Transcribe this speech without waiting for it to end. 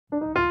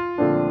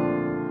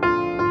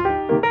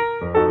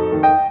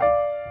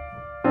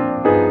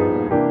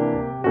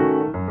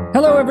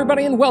Hello,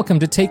 everybody, and welcome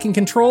to Taking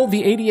Control,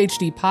 the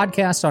ADHD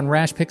podcast on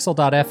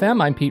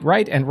rashpixel.fm. I'm Pete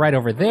Wright, and right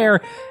over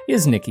there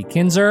is Nikki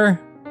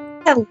Kinzer.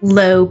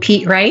 Hello,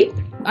 Pete Wright.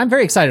 I'm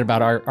very excited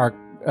about our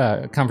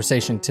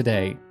conversation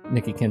today,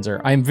 Nikki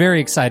Kinzer. I'm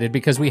very excited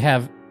because we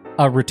have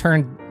a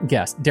return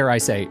guest, dare I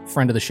say,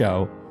 friend of the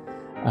show,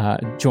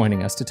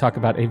 joining us to talk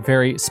about a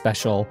very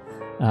special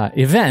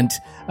event.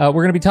 We're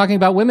going to be talking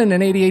about women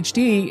and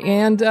ADHD,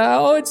 and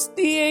it's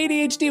the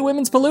ADHD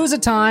Women's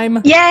Palooza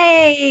time.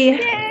 Yay!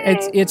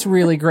 It's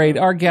really great.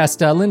 Our guest,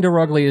 Linda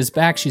Roggli, is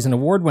back. She's an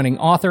award-winning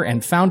author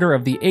and founder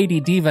of the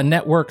AD Diva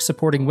Network,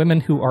 supporting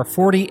women who are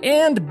 40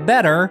 and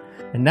better.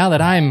 And now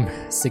that I'm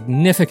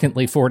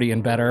significantly 40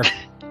 and better,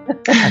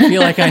 I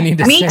feel like I need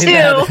to say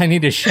that. I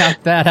need to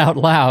shout that out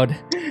loud.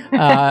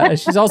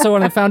 She's also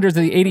one of the founders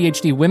of the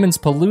ADHD Women's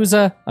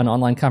Palooza, an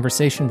online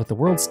conversation with the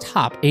world's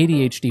top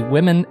ADHD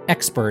women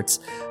experts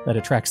that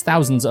attracts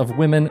thousands of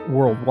women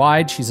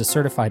worldwide. She's a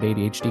certified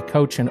ADHD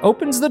coach and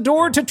opens the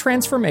door to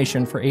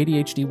transformation for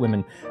ADHD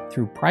women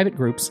through private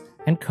groups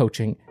and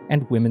coaching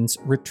and women's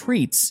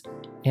retreats.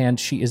 And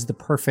she is the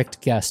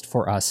perfect guest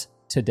for us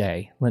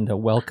today. Linda,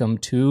 welcome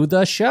to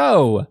the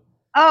show.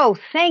 Oh,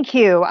 thank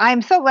you.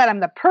 I'm so glad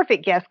I'm the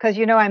perfect guest because,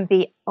 you know, I'm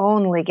the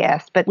only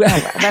guest. But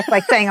that's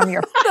like saying I'm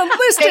your the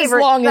list is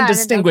long and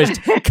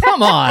distinguished.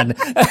 Come on.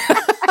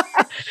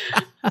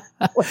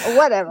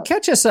 Whatever.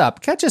 Catch us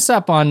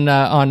up on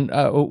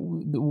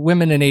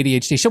women and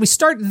ADHD. Shall we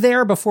start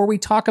there before we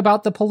talk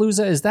about the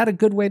Palooza? Is that a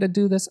good way to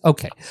do this?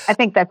 Okay. I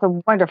think that's a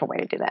wonderful way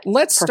to do that.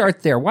 Let's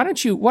start there. Why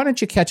don't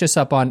you catch us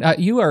up on,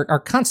 you are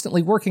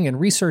constantly working and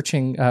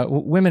researching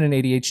women and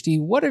ADHD.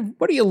 What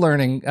are you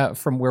learning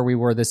from where we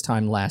were this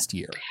time last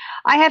year?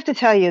 I have to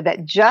tell you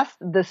that just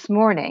this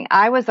morning,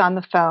 I was on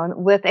the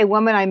phone with a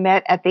woman I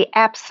met at the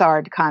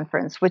APSARD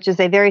conference, which is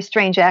a very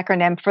strange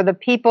acronym for the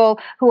people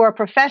who are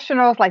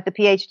professionals like the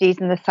PhDs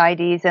and the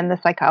PsyDs and the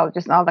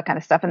psychologists and all that kind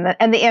of stuff, and the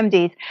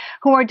MDs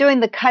who are doing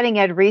the cutting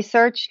edge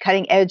research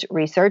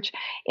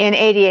in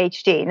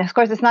ADHD. And of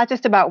course, it's not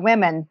just about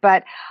women,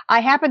 but I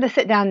happened to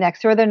sit down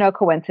next to her. There are no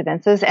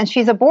coincidences. And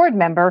she's a board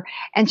member,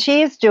 and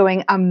she is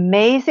doing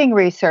amazing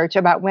research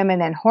about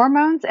women and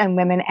hormones and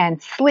women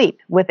and sleep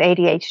with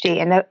ADHD.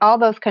 And all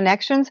those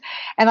connections.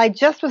 And I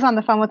just was on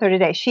the phone with her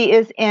today. She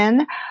is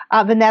in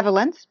the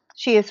Netherlands.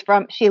 She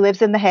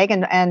lives in The Hague,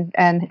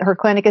 and her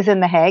clinic is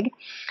in The Hague.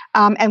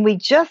 And we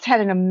just had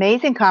an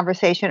amazing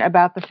conversation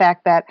about the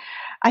fact that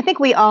I think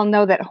we all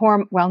know that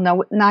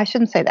no, I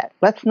shouldn't say that.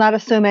 Let's not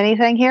assume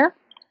anything here.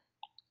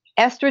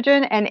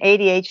 Estrogen and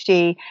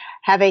ADHD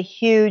have a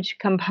huge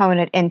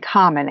component in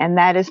common, and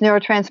that is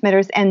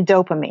neurotransmitters and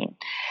dopamine.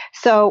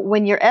 So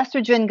when your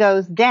estrogen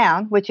goes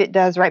down, which it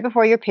does right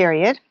before your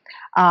period,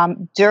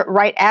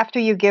 right after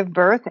you give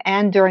birth,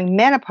 and during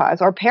menopause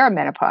or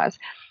perimenopause,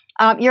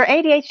 your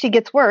ADHD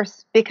gets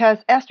worse because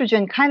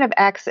estrogen kind of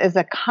acts as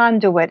a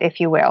conduit, if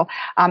you will.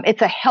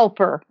 It's a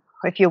helper,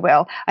 if you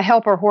will, a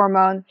helper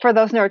hormone for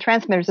those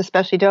neurotransmitters,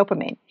 especially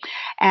dopamine.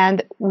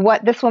 And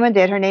what this woman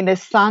did, her name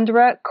is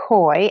Sandra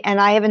Coy, and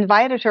I have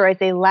invited her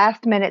as a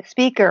last-minute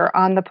speaker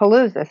on the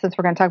Palooza, since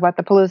we're going to talk about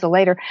the Palooza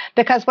later,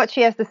 because what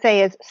she has to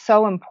say is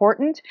so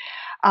important.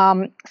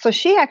 So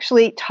she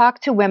actually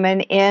talked to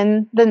women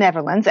in the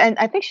Netherlands, and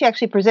I think she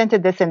actually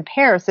presented this in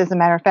Paris, as a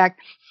matter of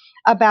fact,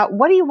 about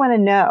what do you want to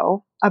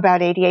know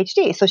about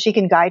ADHD so she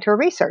can guide her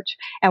research.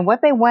 And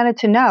what they wanted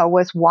to know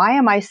was, why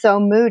am I so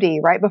moody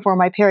right before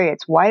my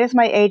periods? Why does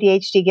my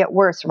ADHD get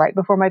worse right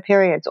before my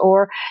periods,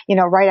 or,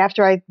 right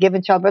after I've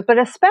given childbirth, but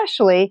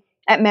especially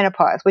at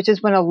menopause, which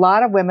is when a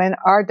lot of women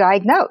are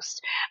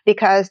diagnosed,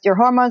 because your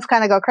hormones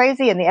kind of go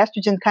crazy and the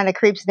estrogen kind of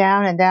creeps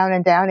down and down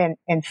and down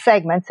in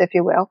segments, if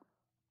you will.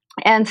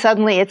 And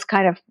suddenly it's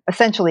kind of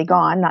essentially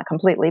gone, not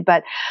completely,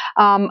 but,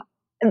 and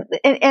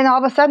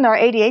all of a sudden our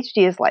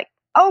ADHD is like,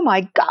 oh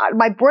my God,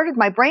 where did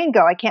my brain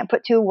go? I can't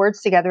put two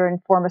words together and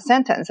form a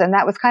sentence. And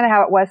that was kind of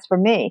how it was for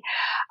me.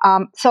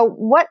 So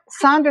what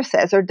Sandra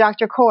says, or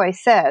Dr. Coy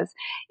says,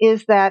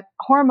 is that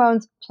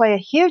hormones play a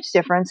huge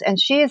difference.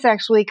 And she is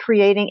actually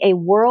creating a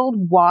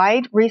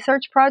worldwide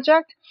research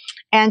project.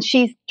 And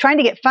she's trying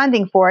to get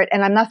funding for it.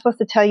 And I'm not supposed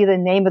to tell you the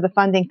name of the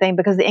funding thing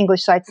because the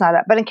English site's not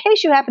up. But in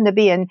case you happen to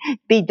be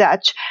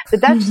Dutch, the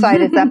Dutch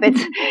site is up.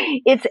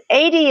 It's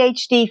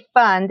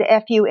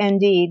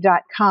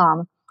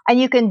ADHDfund.com. And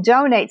you can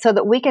donate so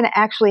that we can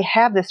actually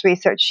have this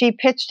research. She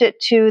pitched it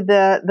to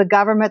the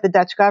government, the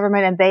Dutch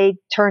government, and they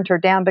turned her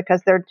down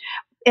because they're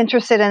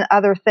interested in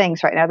other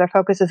things right now. Their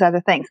focus is other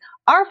things.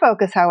 Our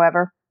focus,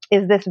 however,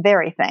 is this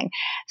very thing.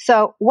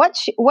 So what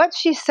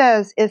she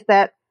says is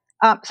that,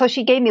 so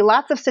she gave me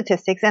lots of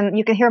statistics, and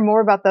you can hear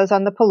more about those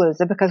on the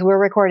Palooza because we're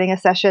recording a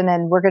session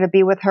and we're going to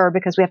be with her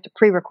because we have to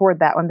pre-record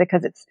that one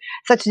because it's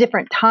such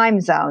different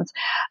time zones.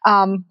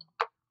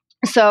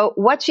 So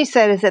what she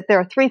said is that there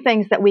are three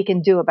things that we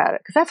can do about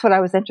it, because that's what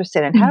I was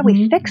interested in. How do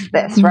we fix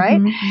this,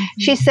 right?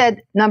 She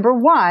said, number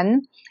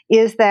one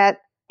is that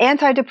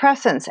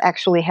antidepressants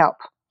actually help.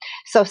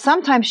 So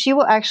sometimes she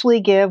will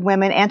actually give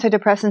women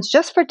antidepressants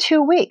just for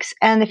 2 weeks.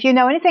 And if you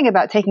know anything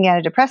about taking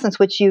antidepressants,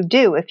 which you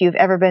do if you've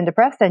ever been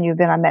depressed and you've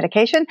been on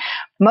medication,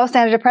 most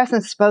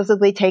antidepressants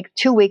supposedly take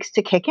 2 weeks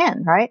to kick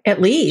in, right?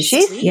 At least.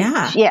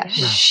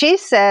 She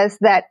says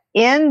that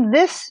in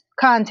this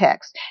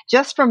context,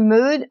 just for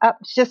mood,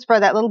 just for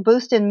that little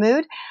boost in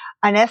mood,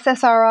 an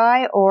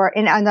SSRI or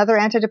another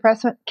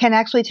antidepressant can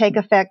actually take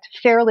effect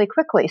fairly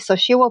quickly. So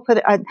she will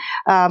put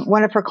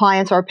one of her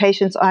clients or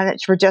patients on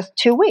it for just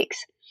 2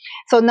 weeks.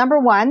 So number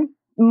one,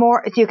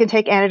 you can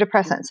take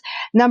antidepressants.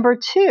 Number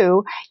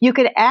two, you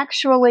could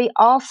actually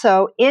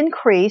also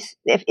increase,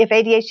 if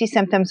ADHD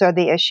symptoms are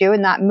the issue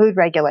and not mood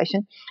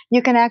regulation,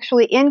 you can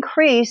actually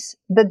increase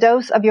the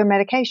dose of your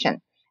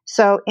medication.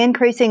 So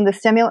increasing the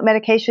stimulant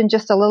medication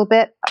just a little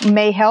bit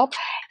may help.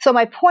 So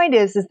my point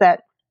is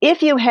that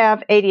if you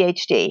have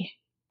ADHD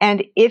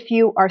and if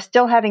you are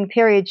still having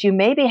periods, you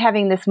may be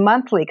having this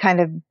monthly kind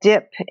of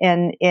dip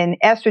in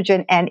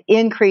estrogen and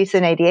increase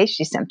in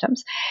ADHD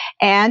symptoms.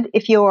 And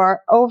if you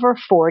are over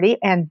 40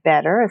 and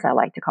better, as I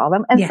like to call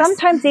them, and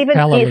sometimes even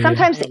a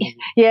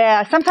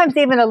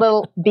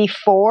little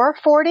before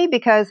 40,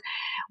 because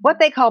what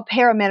they call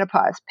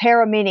perimenopause,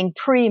 para meaning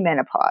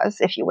pre-menopause,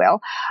 if you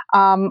will,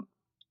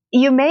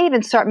 you may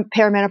even start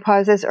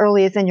perimenopause as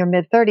early as in your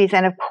mid-30s.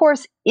 And of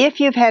course, if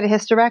you've had a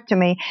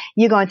hysterectomy,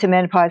 you go into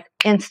menopause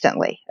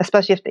instantly,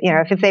 especially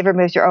if they've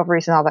removed your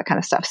ovaries and all that kind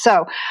of stuff.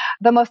 So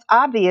the most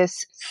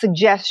obvious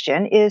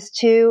suggestion is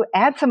to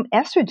add some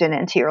estrogen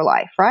into your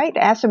life, right?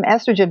 Add some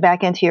estrogen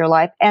back into your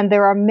life. And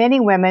there are many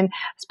women,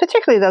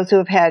 particularly those who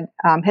have had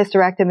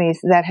hysterectomies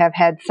that have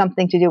had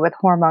something to do with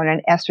hormone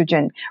and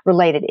estrogen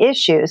related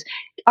issues,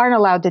 aren't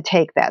allowed to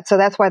take that. So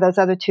that's why those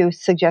other two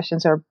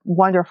suggestions are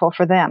wonderful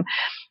for them.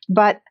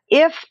 But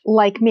if,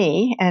 like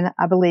me, and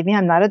believe me,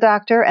 I'm not a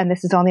doctor, and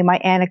this is only my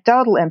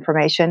anecdotal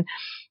information,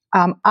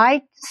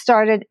 I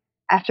started,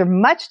 after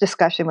much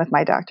discussion with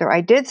my doctor,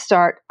 I did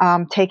start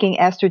taking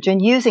estrogen,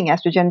 using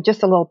estrogen,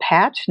 just a little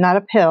patch, not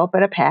a pill,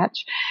 but a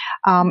patch.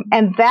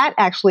 And that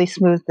actually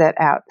smoothed it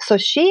out. So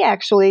she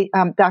actually,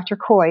 Dr.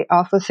 Coy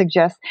also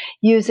suggests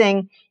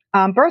using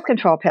birth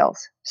control pills.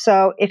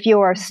 So if you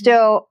are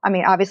still,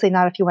 obviously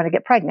not if you want to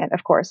get pregnant,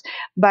 of course,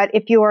 but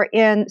if you are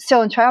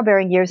still in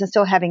childbearing years and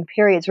still having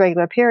periods,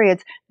 regular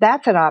periods,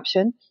 that's an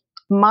option.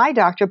 My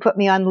doctor put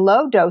me on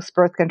low dose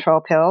birth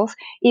control pills,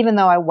 even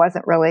though I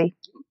wasn't really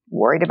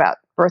worried about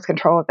birth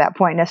control at that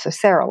point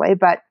necessarily,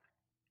 but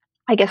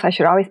I guess I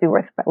should always be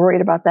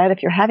worried about that.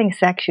 If you're having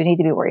sex, you need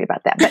to be worried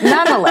about that. But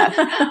nonetheless,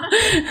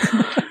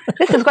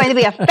 this is going to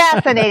be a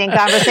fascinating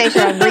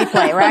conversation on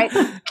replay, right?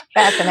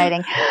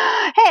 Fascinating.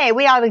 Hey,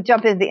 we ought to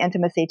jump into the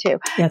intimacy too.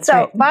 That's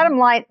so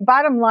right.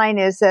 Bottom line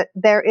is that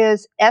there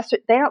is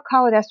they don't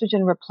call it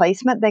estrogen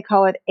replacement. They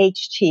call it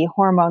HT,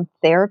 hormone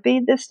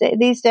therapy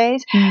these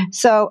days. Mm.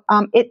 So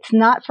it's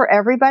not for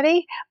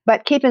everybody,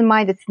 but keep in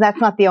mind that's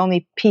not the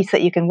only piece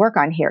that you can work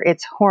on here.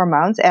 It's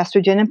hormones,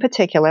 estrogen in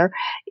particular.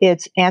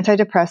 It's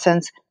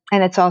antidepressants,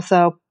 and it's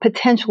also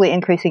potentially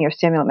increasing your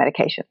stimulant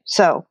medication.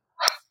 So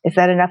is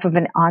that enough of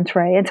an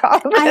entree into all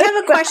of this? I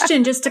have a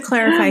question just to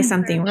clarify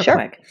something real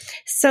quick.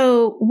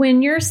 So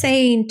when you're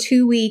saying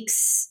 2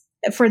 weeks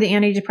for the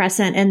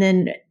antidepressant and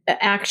then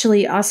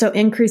actually also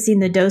increasing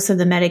the dose of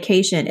the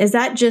medication, is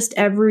that just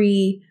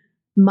every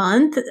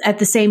month at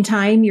the same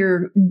time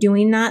you're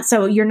doing that?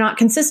 So you're not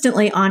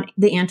consistently on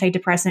the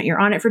antidepressant. You're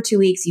on it for 2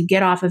 weeks, you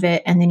get off of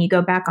it, and then you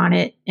go back on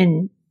it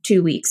in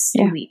 2 weeks.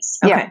 Yeah. 2 weeks.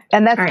 Okay.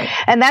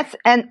 Yeah.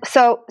 And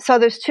so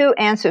there's two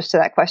answers to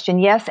that question.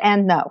 Yes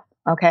and no.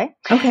 Okay.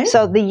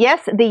 So the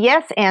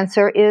yes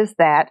answer is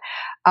that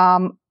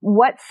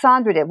what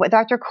Sandra did, what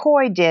Dr.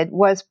 Coy did,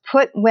 was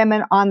put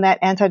women on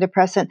that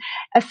antidepressant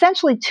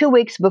essentially 2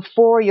 weeks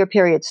before your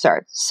period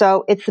starts.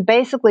 So it's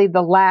basically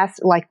the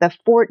last, like the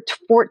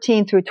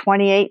 14 through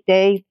 28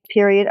 day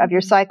period of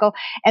your cycle.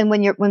 And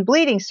when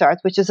bleeding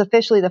starts, which is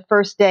officially the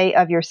first day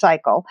of your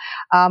cycle,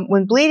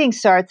 when bleeding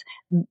starts,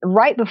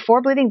 right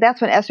before bleeding, that's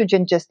when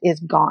estrogen just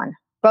is gone.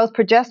 Both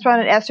progesterone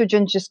and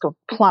estrogen just go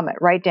plummet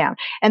right down.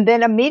 And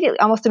then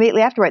almost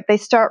immediately afterward, they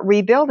start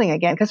rebuilding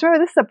again. Because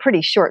remember, this is a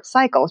pretty short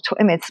cycle.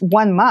 It's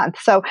 1 month.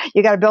 So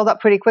you got to build up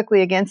pretty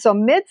quickly again. So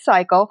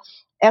mid-cycle,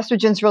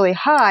 estrogen's really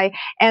high.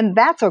 And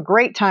that's a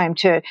great time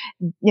to,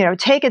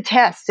 take a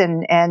test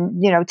and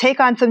take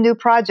on some new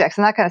projects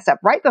and that kind of stuff.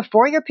 Right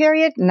before your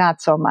period,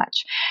 not so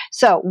much.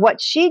 So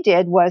what she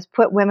did was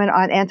put women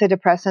on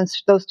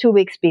antidepressants those 2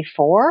 weeks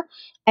before,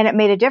 and it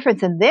made a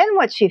difference. And then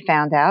what she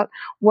found out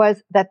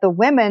was that the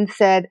women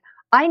said,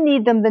 I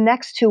need them the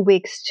next 2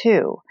 weeks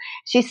too.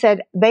 She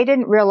said they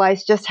didn't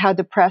realize just how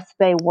depressed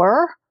they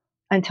were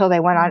until they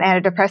went on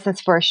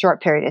antidepressants for a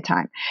short period of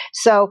time.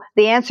 So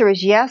the answer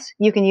is yes,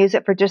 you can use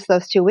it for just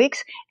those 2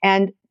 weeks.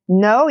 And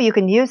no, you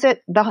can use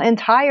it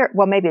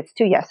maybe it's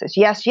two yeses.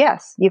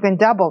 Yes, you can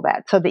double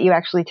that so that you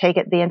actually take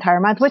it the entire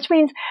month, which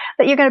means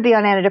that you're going to be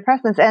on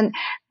antidepressants. And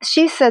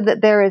she said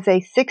that there is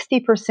a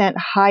 60%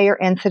 higher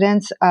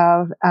incidence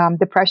of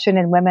depression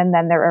in women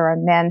than there are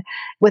in men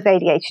with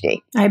ADHD.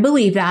 I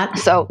believe that.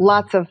 So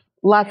lots of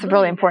Lots of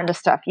really important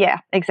stuff. Yeah,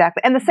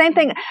 exactly. And the same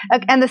thing,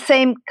 and the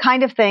same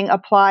kind of thing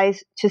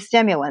applies to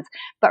stimulants.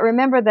 But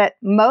remember that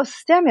most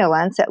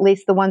stimulants, at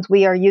least the ones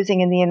we are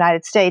using in the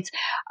United States,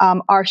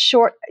 are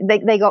short.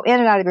 They go in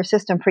and out of your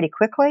system pretty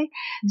quickly.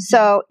 Mm-hmm.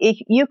 So if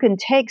you can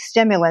take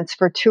stimulants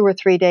for 2 or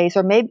 3 days,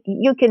 or maybe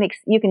you can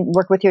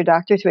work with your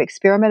doctor to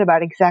experiment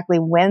about exactly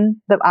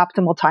when the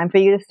optimal time for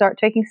you to start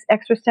taking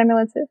extra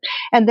stimulants is,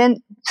 and then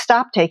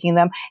stop taking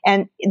them.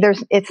 And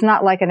it's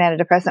not like an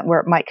antidepressant where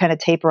it might kind of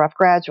taper off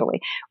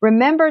gradually.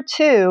 Remember,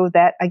 too,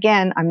 that,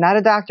 again, I'm not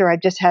a doctor.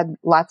 I've just had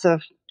lots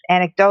of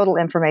anecdotal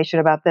information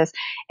about this.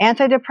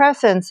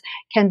 Antidepressants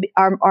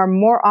are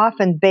more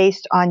often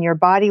based on your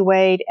body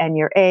weight and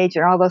your age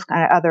and all those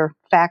kind of other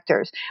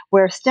factors,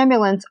 where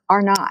stimulants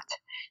are not.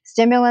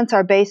 Stimulants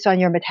are based on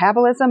your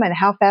metabolism and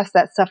how fast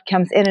that stuff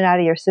comes in and out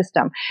of your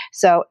system.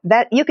 So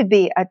that you could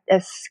be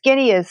as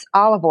skinny as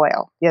olive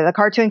oil, the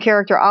cartoon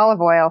character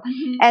olive oil,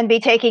 mm-hmm. and be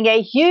taking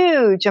a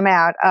huge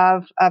amount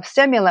of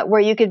stimulant,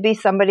 where you could be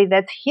somebody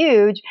that's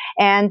huge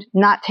and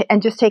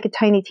and just take a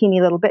tiny,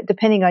 teeny little bit,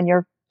 depending on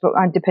your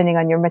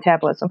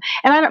metabolism.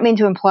 And I don't mean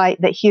to imply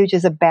that huge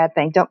is a bad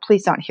thing.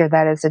 Please don't hear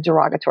that as a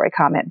derogatory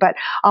comment. But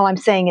all I'm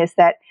saying is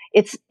that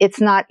it's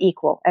not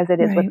equal as it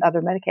is with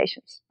other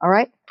medications. All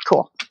right?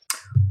 Cool.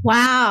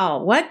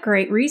 Wow, what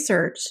great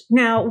research.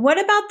 Now, what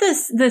about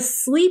the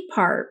sleep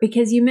part?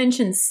 Because you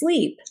mentioned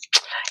sleep.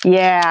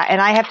 Yeah, and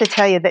I have to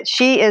tell you that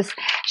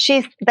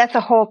that's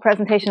a whole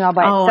presentation all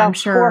by itself. I'm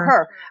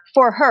sure.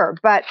 For her.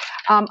 But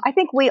I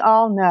think we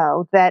all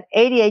know that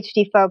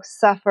ADHD folks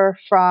suffer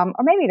from,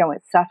 or maybe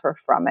don't suffer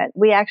from it.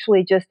 We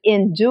actually just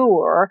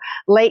endure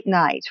late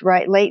nights,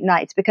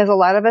 because a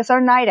lot of us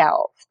are night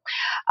owls.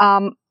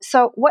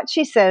 So what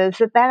she said is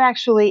that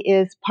actually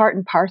is part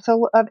and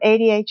parcel of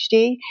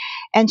ADHD.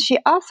 And she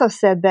also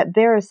said that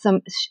there is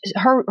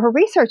her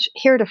research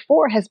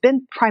heretofore has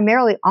been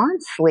primarily on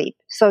sleep.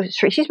 So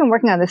she's been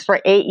working on this for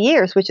 8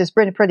 years, which has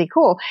been pretty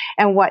cool.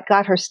 And what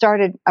got her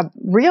started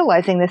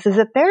realizing this is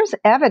that there's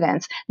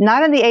evidence,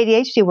 not in the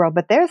ADHD world,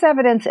 but there's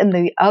evidence in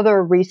the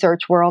other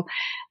research world,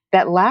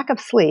 that lack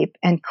of sleep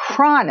and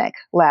chronic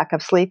lack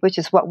of sleep, which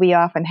is what we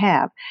often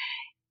have,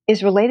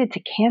 is related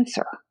to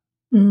cancer.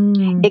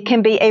 Mm. It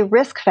can be a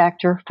risk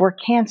factor for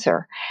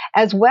cancer,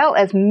 as well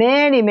as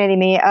many, many,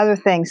 many other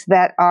things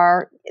that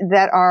are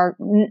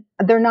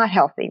they're not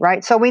healthy,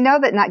 right? So we know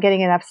that not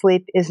getting enough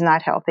sleep is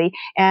not healthy.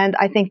 And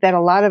I think that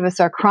a lot of us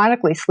are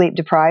chronically sleep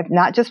deprived,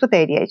 not just with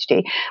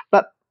ADHD,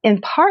 but in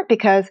part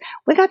because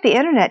we got the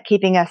internet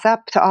keeping us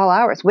up to all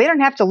hours. We don't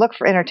have to look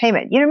for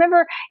entertainment. You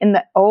remember in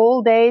the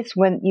old days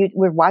when you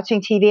were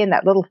watching TV and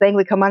that little thing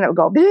would come on, it would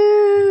go,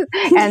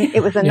 and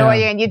it was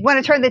annoying, and you'd want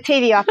to turn the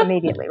TV off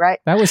immediately, right?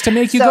 That was to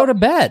make you go to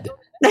bed.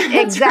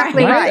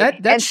 Exactly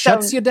right. That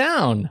shuts you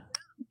down.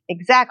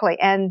 Exactly.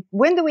 And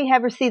when do we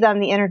ever see that on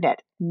the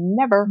internet?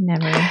 Never.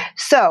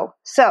 So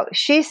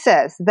she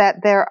says that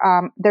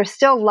there's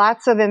still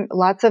lots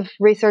of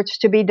research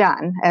to be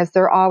done, as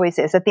there always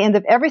is. At the end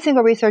of every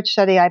single research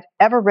study I've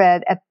ever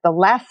read, at the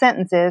last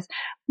sentence is,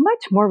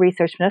 much more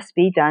research must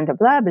be done to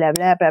blah, blah,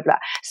 blah, blah, blah.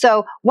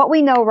 So what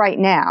we know right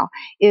now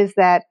is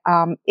that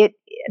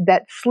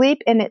that sleep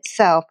in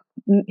itself,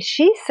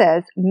 she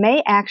says,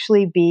 may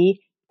actually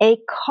be a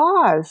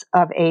cause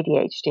of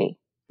ADHD.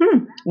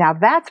 Now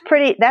that's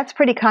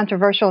pretty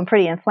controversial and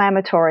pretty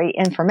inflammatory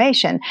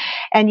information,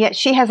 and yet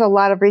she has a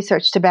lot of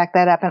research to back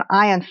that up. And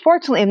I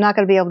unfortunately am not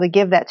going to be able to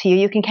give that to you.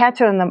 You can catch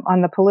it on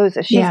the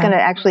Palooza. She's going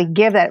to actually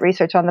give that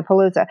research on the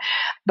Palooza.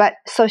 But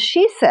so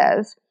she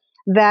says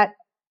that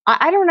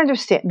I don't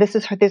understand.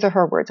 These are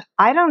her words.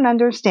 I don't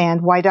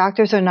understand why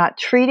doctors are not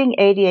treating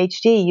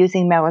ADHD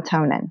using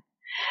melatonin,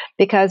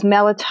 because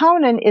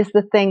melatonin is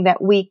the thing that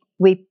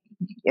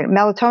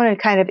melatonin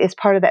kind of is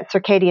part of that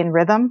circadian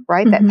rhythm,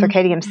 right? Mm-hmm. That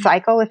circadian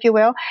cycle, if you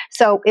will.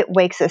 So it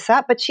wakes us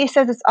up. But she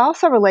says it's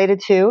also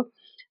related to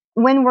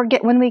when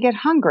we get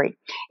hungry.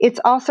 It's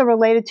also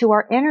related to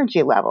our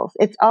energy levels.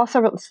 It's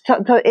also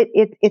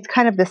it's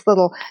kind of this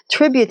little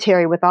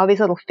tributary with all these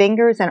little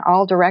fingers in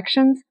all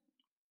directions.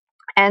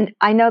 And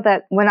I know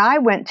that when I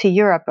went to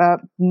Europe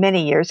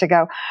many years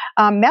ago,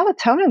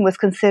 melatonin was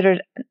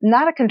considered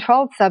not a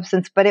controlled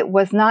substance, but it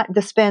was not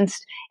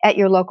dispensed at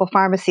your local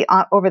pharmacy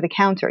over the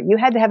counter. You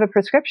had to have a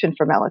prescription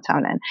for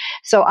melatonin.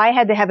 So I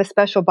had to have a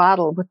special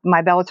bottle with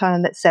my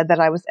melatonin that said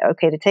that I was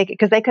okay to take it,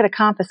 because they could have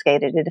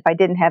confiscated it if I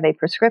didn't have a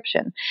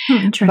prescription.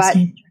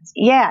 Interesting. But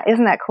yeah,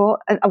 isn't that cool?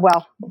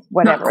 Well,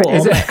 whatever. Cool.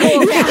 Is it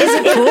cool? Is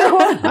it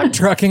cool? I'm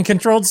trucking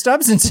controlled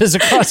substances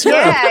across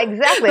Europe. Yeah,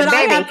 exactly. But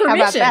baby. I have How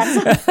about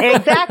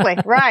that? Exactly.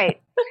 Right.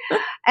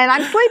 And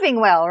I'm sleeping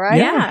well, right?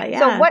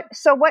 Yeah.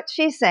 So what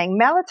she's saying,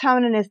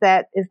 melatonin is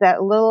that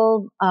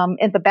little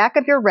in the back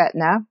of your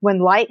retina. When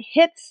light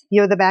hits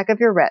the back of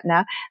your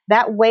retina,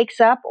 that wakes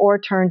up or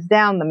turns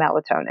down the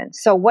melatonin.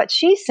 So what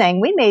she's saying,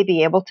 we may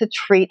be able to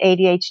treat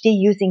ADHD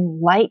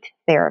using light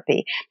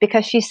therapy,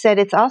 because she said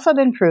it's also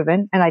been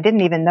proven, and I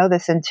didn't even know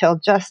this until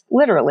just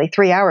literally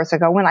 3 hours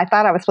ago, when I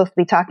thought I was supposed to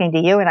be talking to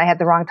you and I had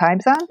the wrong time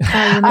zone.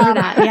 I remember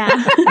that, yeah.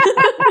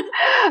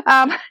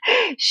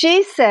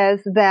 She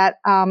says that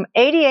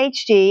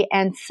ADHD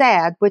and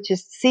SAD, which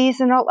is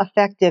seasonal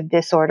affective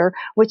disorder,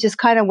 which is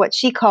kind of what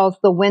she calls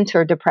the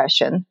winter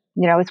depression.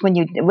 You know, it's when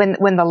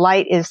the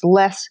light is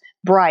less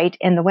bright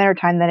in the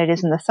wintertime than it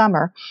is in the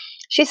summer.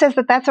 She says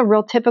that that's a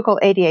real typical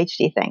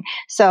ADHD thing.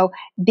 So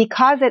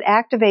because it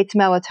activates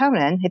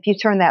melatonin, if you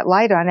turn that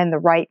light on in the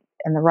right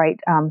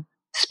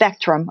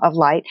spectrum of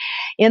light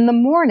in the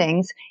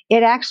mornings,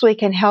 it actually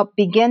can help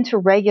begin to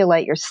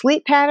regulate your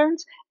sleep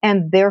patterns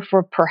and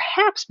therefore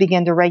perhaps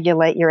begin to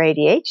regulate your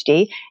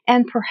ADHD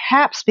and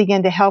perhaps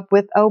begin to help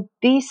with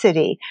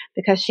obesity.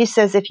 Because she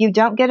says if you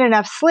don't get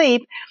enough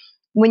sleep,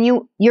 when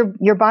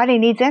your body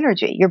needs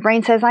energy, your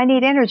brain says, I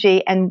need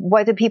energy. And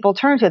what do people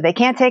turn to? They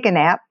can't take a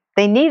nap.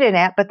 They need a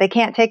nap, but they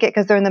can't take it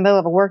because they're in the middle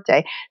of a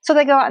workday. So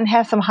they go out and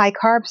have some high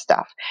carb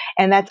stuff.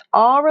 And that's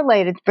all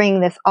related, bringing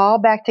this all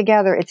back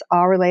together, it's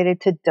all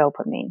related to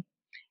dopamine.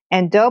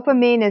 And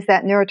dopamine is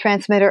that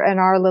neurotransmitter in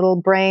our little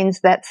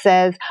brains that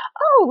says,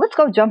 oh, let's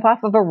go jump off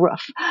of a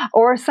roof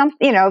or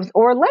something,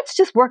 or let's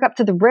just work up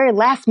to the very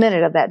last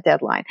minute of that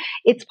deadline.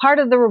 It's part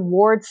of the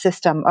reward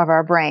system of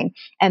our brain.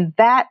 And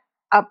that,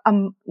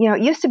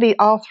 it used to be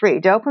all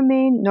three,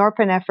 dopamine,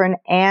 norepinephrine,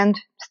 and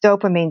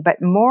dopamine. But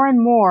more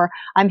and more,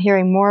 I'm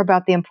hearing more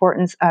about the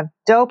importance of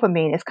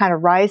dopamine. It's kind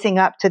of rising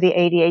up to the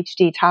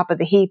ADHD top of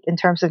the heap in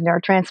terms of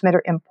neurotransmitter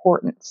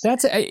importance.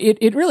 That's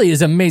it. Really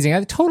is amazing.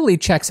 It totally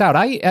checks out.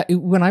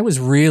 When I was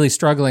really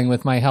struggling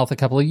with my health a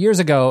couple of years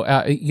ago,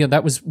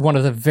 that was one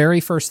of the very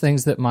first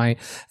things that my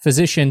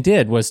physician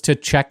did was to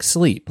check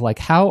sleep. Like,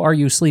 how are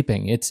you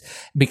sleeping? It's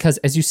because,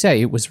 as you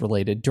say, it was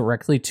related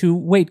directly to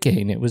weight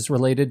gain. It was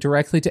related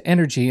directly to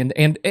energy,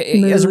 and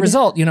as a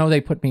result,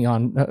 they put me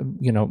on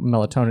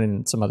melatonin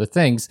and some other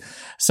things.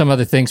 Some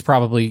other things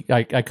probably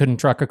I couldn't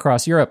truck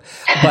across Europe,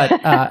 but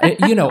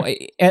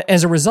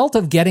as a result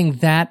of getting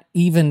that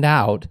evened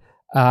out,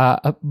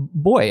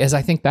 boy, as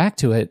I think back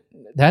to it,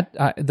 that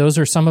those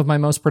are some of my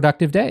most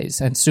productive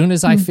days. And soon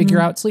as I figure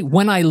out sleep,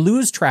 when I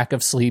lose track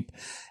of sleep,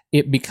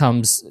 it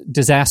becomes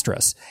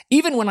disastrous.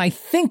 Even when I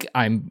think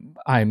I'm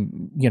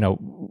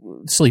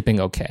sleeping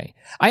okay.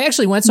 I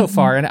actually went so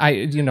far, and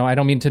I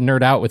don't mean to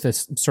nerd out with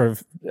this sort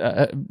of,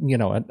 a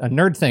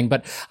nerd thing,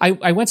 but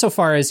I went so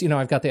far as,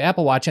 I've got the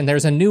Apple Watch and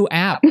there's a new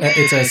app.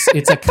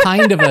 It's a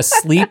kind of a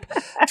sleep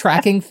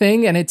tracking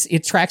thing, and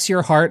it tracks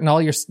your heart and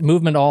all your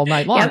movement all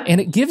night long. Yep.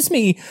 And it gives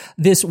me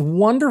this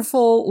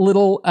wonderful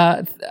little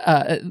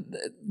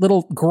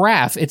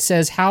graph. It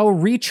says how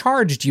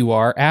recharged you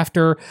are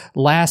after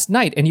last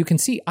night. And you can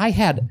see I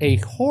had a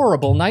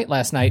horrible night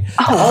last night.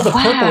 All the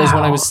purple is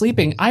when I was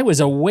sleeping. I was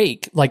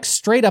awake, like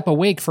straight up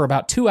awake for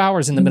about 2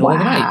 hours in the middle of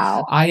the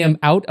night. I am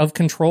out of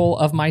control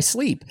of my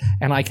sleep,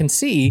 and I can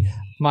see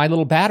my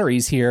little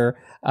batteries here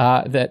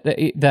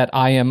that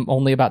I am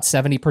only about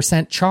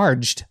 70%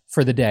 charged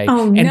for the day.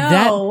 Oh, and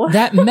no.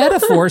 that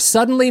metaphor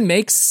suddenly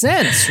makes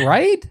sense,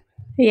 right?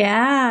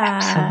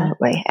 Yeah.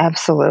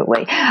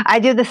 Absolutely. I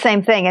do the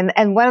same thing.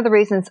 And one of the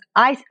reasons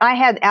I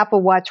had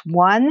Apple Watch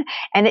 1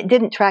 and it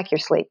didn't track your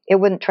sleep. It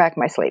wouldn't track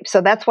my sleep.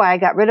 So that's why I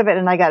got rid of it,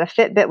 and I got a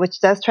Fitbit, which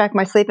does track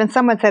my sleep. And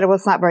someone said, well,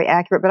 it's not very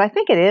accurate, but I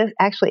think it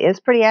actually is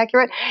pretty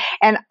accurate.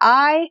 And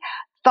I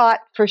thought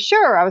for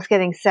sure I was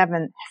getting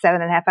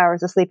 7.5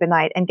 hours of sleep a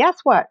night. And guess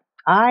what?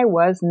 I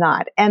was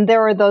not. And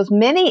there were those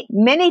many,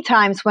 many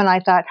times when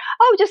I thought,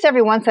 oh, just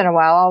every once in a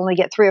while, I'll only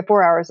get 3 or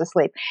 4 hours of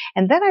sleep.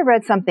 And then I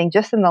read something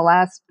just in the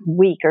last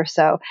week or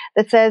so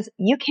that says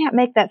you can't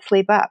make that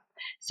sleep up.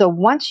 So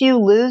once you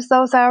lose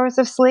those hours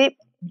of sleep,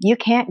 you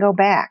can't go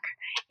back.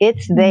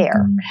 It's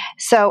there. Mm-hmm.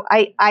 So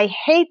I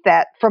hate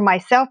that for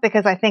myself,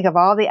 because I think of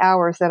all the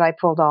hours that I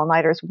pulled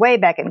all-nighters way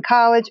back in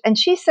college. And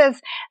she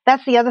says,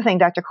 that's the other thing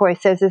Dr. Coy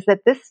says, is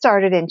that this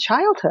started in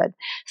childhood.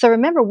 So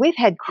remember, we've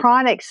had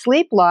chronic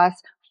sleep loss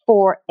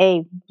for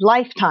a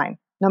lifetime.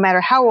 No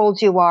matter how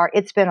old you are,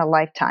 it's been a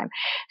lifetime.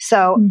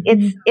 So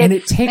it's and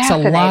it takes a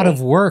lot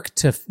of work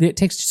it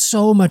takes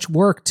so much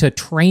work to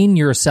train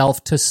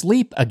yourself to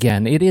sleep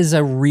again. It is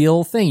a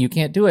real thing. You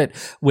can't do it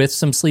with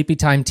some sleepy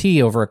time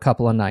tea over a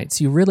couple of nights.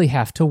 You really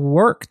have to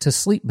work to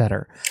sleep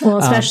better. Well,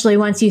 especially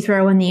once you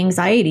throw in the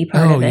anxiety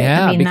part of it.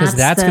 Yeah, I mean, because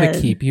that's going to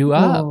keep you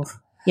up. Oh.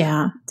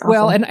 Yeah.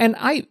 Well, and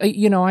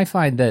I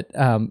find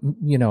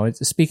that,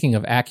 speaking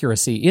of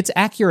accuracy, it's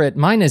accurate.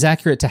 Mine is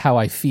accurate to how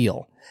I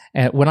feel.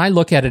 And when I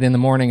look at it in the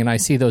morning and I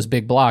see those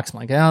big blocks, I'm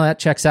like, oh, that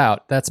checks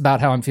out. That's about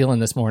how I'm feeling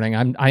this morning.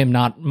 I am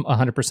not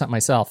 100%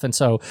 myself. And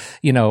so,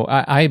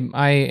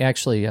 I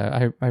actually,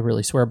 I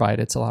really swear by it.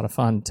 It's a lot of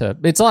fun to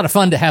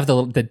have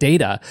the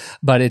data,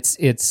 but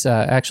it's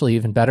actually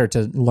even better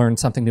to learn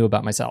something new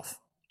about myself.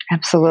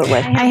 Absolutely.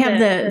 I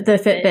have the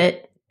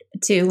Fitbit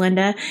too,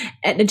 Linda,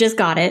 and I just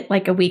got it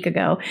like a week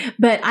ago,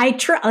 but I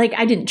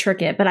didn't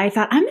trick it, but I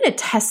thought I'm going to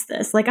test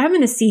this. Like, I'm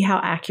going to see how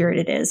accurate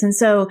it is. And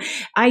so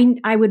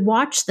I would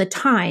watch the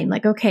time,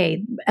 like,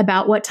 okay,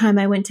 about what time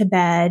I went to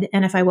bed.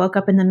 And if I woke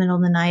up in the middle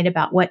of the night,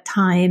 about what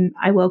time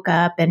I woke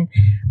up. And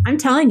I'm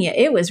telling you,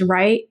 it was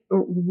right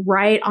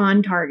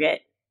on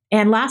target.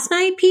 And last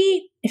night,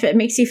 Pete, if it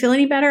makes you feel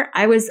any better,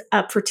 I was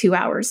up for 2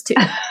 hours too.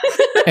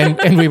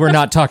 and we were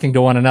not talking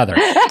to one another.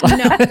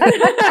 No.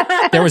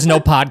 There was no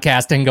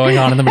podcasting going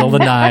on in the middle of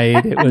the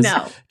night. It was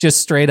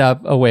just straight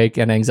up awake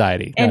and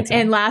anxiety.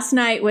 And last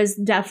night was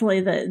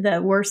definitely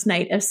the worst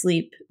night of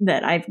sleep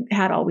that I've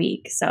had all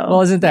week. So,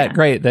 well, isn't that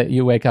great that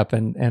you wake up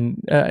and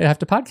have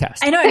to podcast?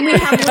 I know, and we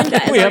have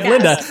Linda. We have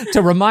Linda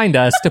to remind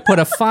us to put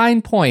a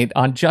fine point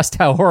on just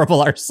how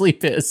horrible our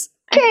sleep is.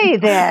 Okay,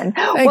 then.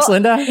 Thanks,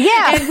 Linda.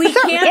 Yeah. And we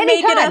can't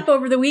make it up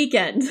over the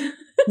weekend.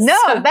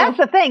 No, that's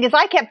the thing, is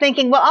I kept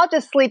thinking, well, I'll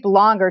just sleep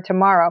longer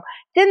tomorrow.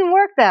 Didn't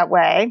work that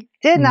way.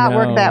 Did not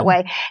work that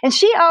way. And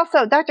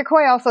Dr.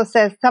 Coy also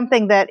says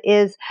something that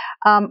is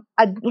a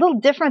little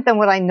different than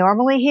what I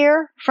normally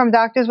hear from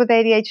doctors with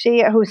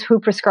ADHD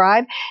who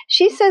prescribe.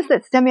 She says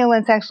that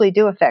stimulants actually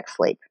do affect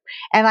sleep.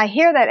 And I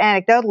hear that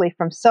anecdotally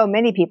from so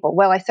many people.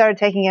 Well, I started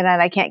taking it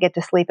and I can't get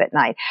to sleep at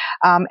night.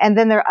 And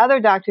then there are other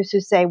doctors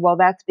who say, well,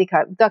 that's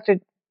because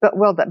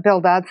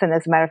Bill Dodson,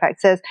 as a matter of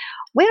fact, says,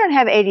 we don't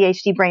have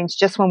ADHD brains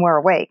just when we're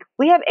awake.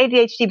 We have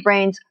ADHD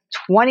brains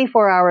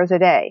 24 hours a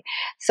day.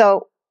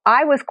 So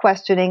I was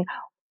questioning,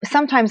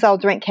 sometimes I'll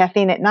drink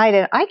caffeine at night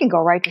and I can go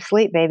right to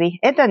sleep, baby.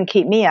 It doesn't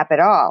keep me up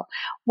at all.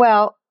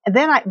 Well,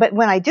 but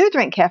when I do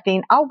drink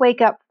caffeine, I'll wake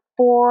up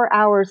 4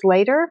 hours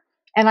later.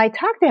 And I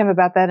talked to him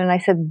about that and I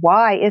said,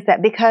 why is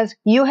that? Because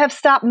you have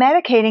stopped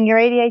medicating your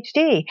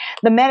ADHD.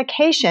 The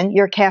medication,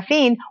 your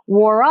caffeine,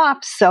 wore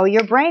off, so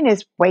your brain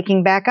is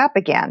waking back up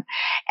again.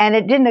 And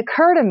it didn't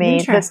occur to me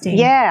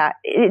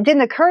it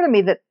didn't occur to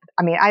me that,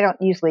 I don't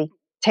usually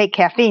take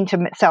caffeine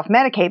to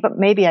self-medicate, but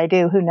maybe I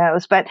do, who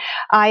knows? But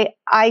I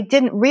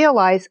didn't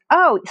realize,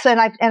 and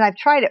I've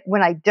tried it.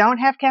 When I don't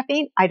have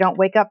caffeine, I don't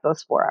wake up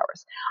those 4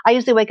 hours. I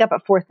usually wake up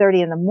at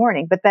 4:30 in the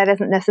morning, but that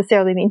doesn't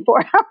necessarily mean 4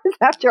 hours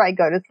after I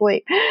go to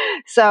sleep.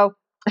 So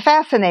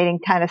fascinating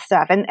kind of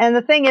stuff. And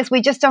the thing is,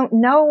 we just don't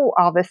know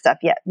all this stuff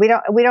yet. We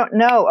don't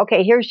know,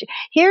 okay, here's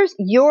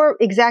your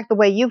exact the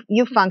way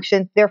you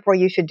function, therefore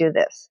you should do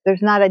this.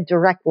 There's not a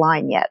direct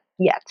line yet.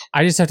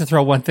 I just have to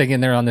throw one thing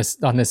in there on this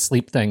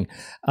sleep thing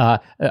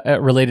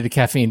related to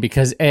caffeine,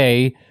 because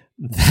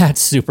that's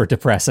super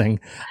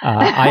depressing.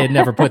 I had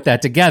never put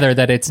that together,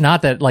 that it's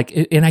not that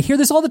and I hear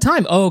this all the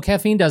time. Oh,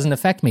 caffeine doesn't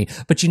affect me.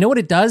 But you know what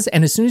it does?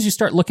 And as soon as you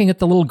start looking at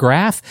the little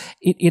graph,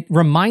 it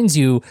reminds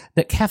you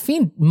that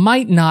caffeine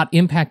might not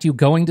impact you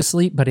going to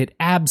sleep, but it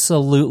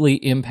absolutely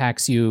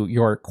impacts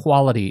your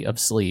quality of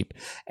sleep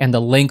and the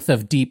length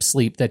of deep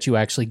sleep that you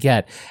actually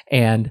get.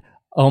 And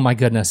oh my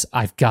goodness,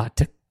 I've got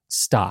to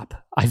stop.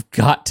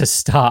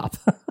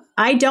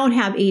 I don't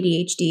have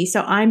ADHD,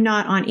 so I'm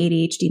not on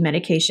ADHD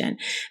medication.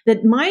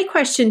 But my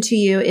question to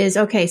you is,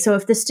 okay, so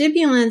if the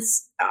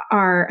stimulants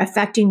are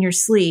affecting your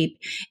sleep,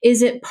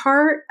 is it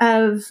part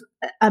of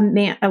a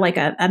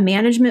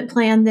management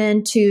plan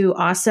then to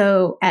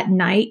also at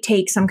night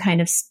take some kind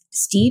of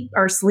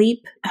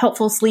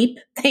helpful sleep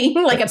thing,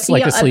 like a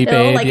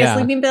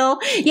sleeping pill?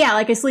 Yeah,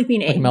 like a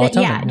sleeping aid.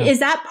 Melatonin, Is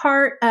that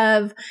part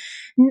of...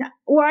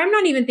 Or I'm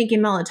not even thinking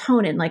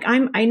melatonin.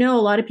 I know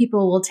a lot of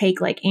people will take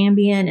like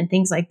Ambien and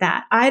things like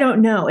that. I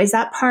don't know. Is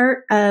that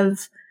part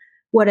of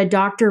what a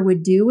doctor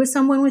would do with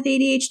someone with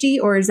ADHD,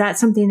 or is that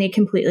something they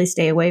completely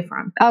stay away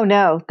from? Oh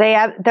no,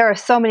 there are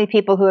so many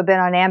people who have been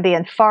on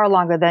Ambien far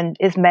longer than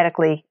is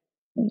medically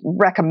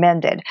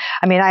recommended.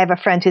 I have a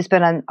friend who's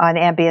been on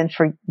Ambien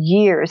for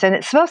years, and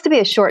it's supposed to be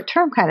a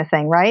short-term kind of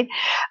thing, right?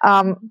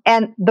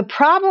 And the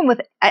problem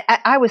with,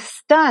 I was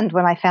stunned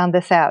when I found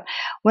this out.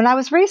 When I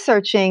was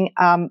researching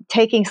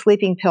taking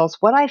sleeping pills,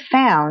 what I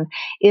found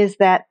is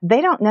that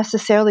they don't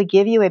necessarily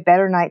give you a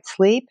better night's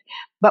sleep,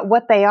 but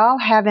what they all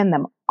have in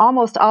them,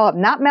 almost all of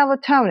them, not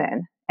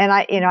melatonin,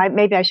 and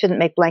maybe I shouldn't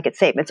make blanket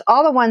statements,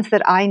 all the ones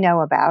that I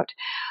know about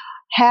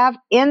have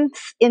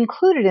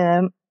included in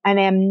them an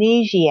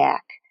amnesiac,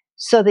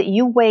 so that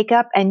you wake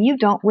up and you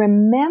don't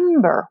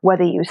remember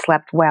whether you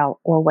slept well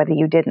or whether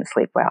you didn't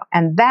sleep well.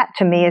 And that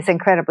to me is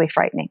incredibly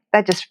frightening.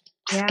 That just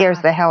scares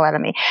the hell out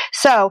of me.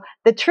 So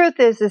the truth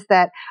is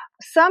that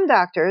some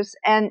doctors,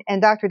 and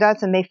Dr.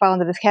 Dodson may fall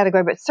into this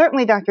category, but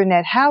certainly Dr.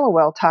 Ned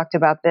Hallowell talked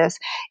about this,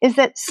 is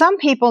that some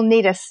people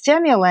need a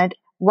stimulant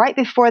right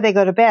before they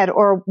go to bed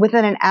or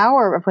within an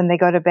hour of when they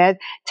go to bed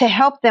to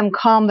help them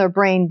calm their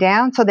brain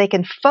down so they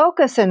can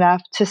focus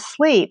enough to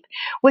sleep,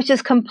 which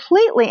is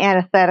completely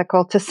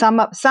antithetical to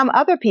some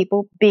other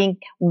people being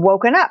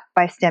woken up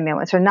by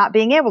stimulants or not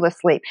being able to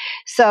sleep.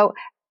 So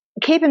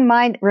keep in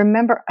mind,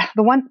 remember,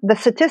 the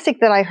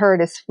statistic that I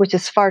heard which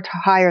is far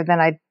higher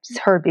than I'd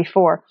heard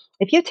before.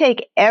 If you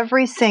take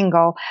every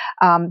single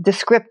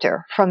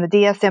descriptor from the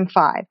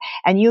DSM-5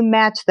 and you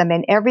match them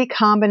in every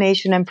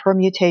combination and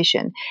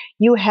permutation,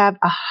 you have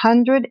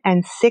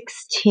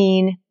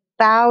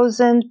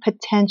 116,000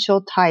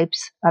 potential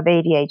types of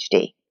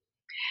ADHD.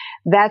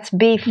 That's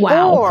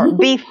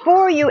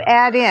before you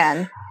add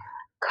in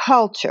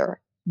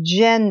culture,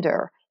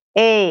 gender,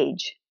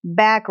 age,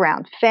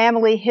 background,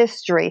 family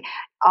history,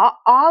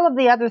 all of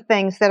the other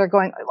things that are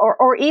going,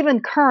 or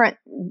even current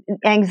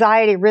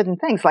anxiety-ridden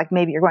things, like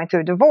maybe you're going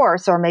through a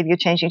divorce, or maybe you're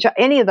changing,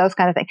 any of those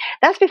kind of things.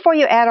 That's before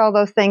you add all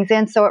those things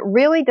in. So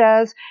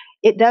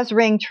it does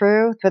ring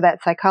true for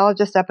that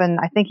psychologist up in,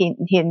 I think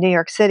he in New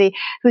York City,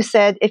 who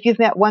said, if you've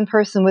met one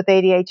person with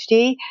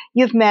ADHD,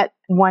 you've met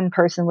one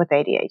person with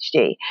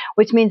ADHD,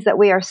 which means that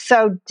we are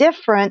so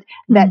different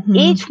that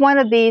each one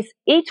of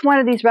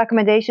these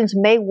recommendations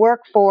may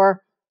work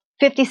for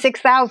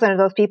 56,000 of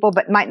those people,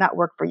 but might not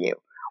work for you.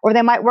 Or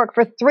they might work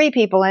for 3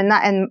 people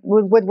and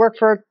would work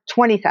for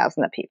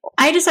 20,000 of people.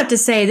 I just have to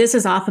say, this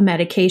is off of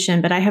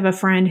medication, but I have a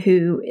friend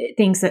who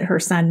thinks that her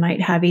son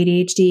might have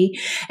ADHD,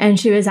 and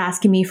she was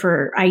asking me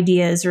for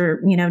ideas or,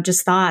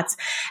 just thoughts.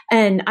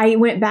 And I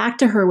went back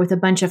to her with a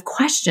bunch of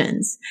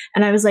questions,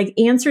 and I was like,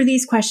 answer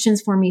these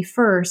questions for me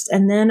first,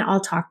 and then I'll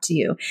talk to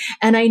you.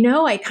 And I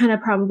know I kind of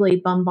probably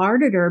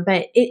bombarded her,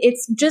 but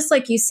it's just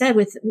like you said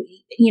with,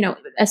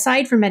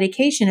 aside from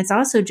medication, it's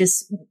also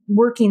just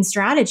working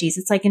strategies.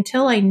 It's like,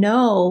 until I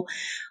know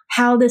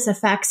how this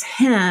affects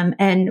him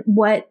and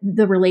what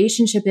the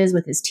relationship is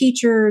with his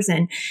teachers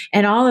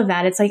and all of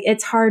that, it's like,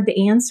 it's hard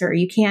to answer.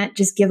 You can't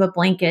just give a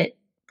blanket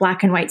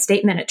black and white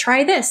statement.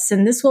 Try this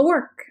and this will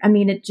work. I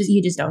mean,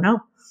 you just don't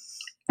know.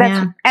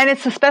 And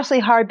it's especially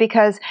hard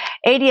because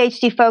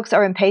ADHD folks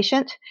are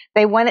impatient.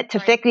 They want it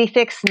to be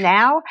fixed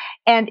now.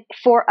 And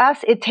for us,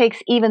 it takes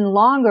even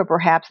longer,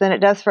 perhaps, than it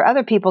does for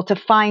other people to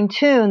fine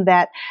tune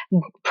that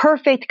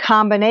perfect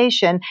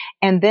combination.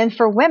 And then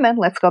for women,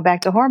 let's go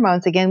back to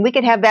hormones again. We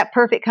could have that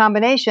perfect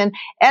combination.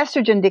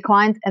 Estrogen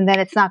declines, and then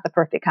it's not the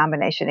perfect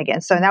combination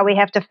again. So now we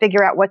have to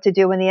figure out what to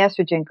do when the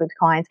estrogen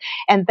declines.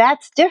 And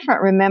that's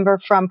different, remember,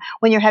 from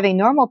when you're having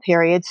normal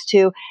periods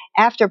to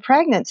after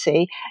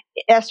pregnancy.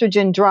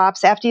 Estrogen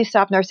drops after you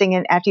stop nursing,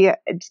 and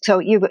so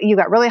you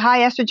got really high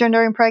estrogen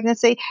during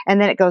pregnancy,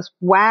 and then it goes,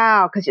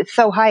 wow, because it's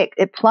so high,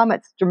 it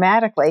plummets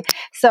dramatically.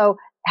 So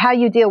how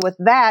you deal with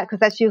that, because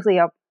that's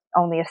usually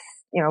only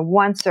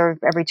once or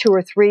every 2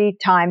 or 3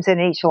 times in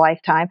each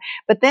lifetime.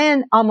 But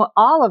then almost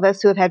all of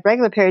us who have had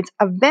regular periods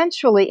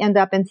eventually end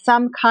up in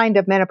some kind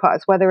of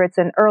menopause, whether it's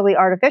an early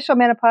artificial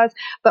menopause,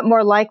 but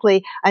more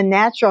likely a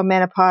natural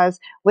menopause,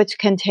 which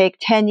can take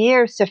 10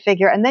 years to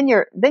figure. And then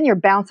you're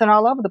bouncing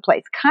all over the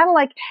place. Kind of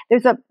like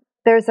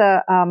there's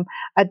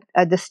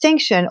a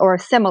distinction or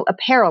a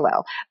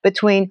parallel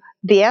between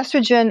the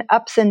estrogen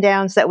ups and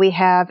downs that we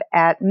have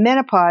at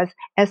menopause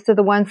as to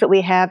the ones that we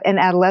have in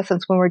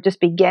adolescence when we're just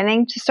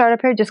beginning to start a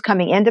period, just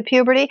coming into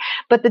puberty.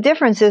 But the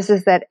difference is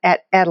that at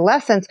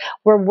adolescence,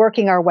 we're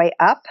working our way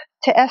up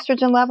to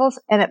estrogen levels,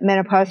 and at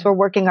menopause, we're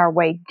working our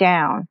way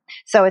down.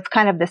 So it's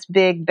kind of this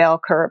big bell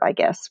curve, I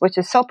guess, which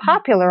is so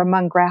popular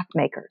among graph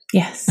makers.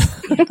 Yes.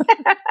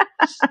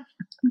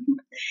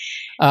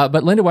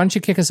 But Linda, why don't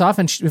you kick us off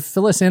and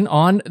fill us in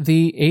on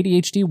the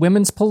ADHD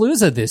Women's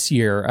Palooza this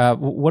year?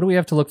 What do we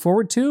have to look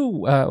forward to?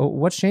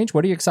 What's changed?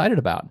 What are you excited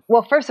about?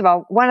 Well, first of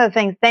all, one of the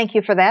things, thank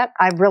you for that.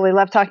 I really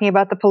love talking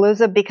about the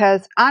Palooza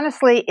because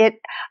honestly,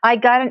 I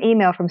got an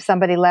email from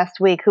somebody last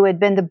week who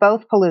had been to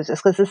both Paloozas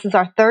because this is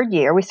our 3rd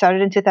year. We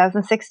started in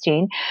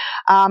 2016.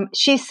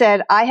 She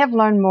said, I have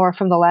learned more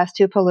from the last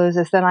 2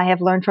 Paloozas than I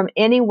have learned from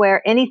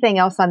anything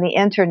else on the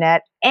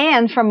internet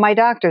and from my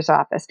doctor's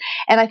office.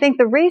 And I think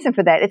the reason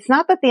for that, it's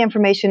not that the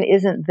information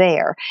isn't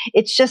there.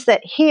 It's just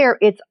that here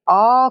it's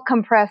all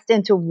compressed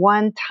into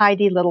one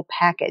tidy little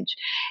package.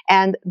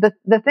 And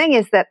the thing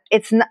is that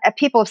it's not,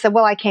 people have said,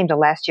 well, I came to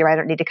last year. I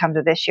don't need to come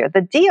to this year.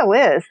 The deal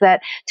is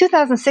that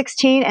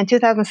 2016 and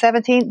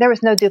 2017, there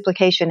was no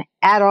duplication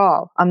at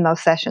all on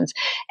those sessions.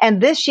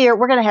 And this year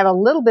we're going to have a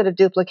little bit of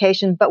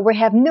duplication, but we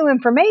have new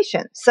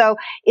information. So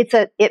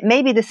it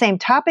may be the same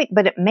topic,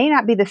 but it may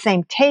not be the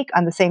same take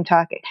on the same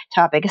topic,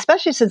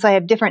 especially since I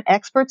have different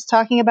experts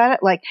talking about it.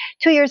 Like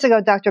 2 years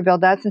ago, Dr. Bill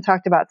Dodson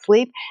talked about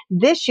sleep.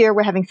 This year,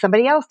 we're having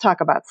somebody else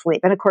talk about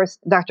sleep. And of course,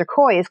 Dr.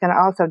 Coy is going to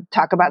also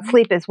talk about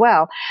sleep as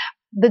well.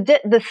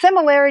 The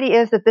similarity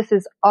is that this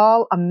is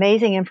all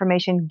amazing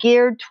information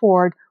geared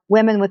toward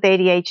women with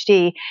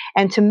ADHD.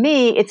 And to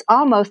me, it's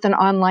almost an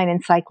online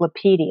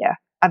encyclopedia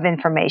of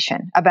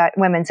information about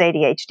women's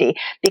ADHD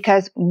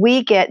because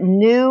we get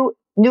new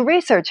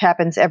research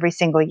happens every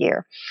single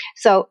year.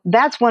 So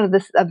that's one of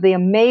the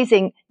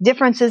amazing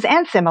differences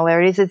and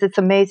similarities is it's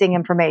amazing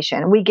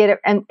information. We get it.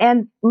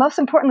 And most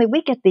importantly,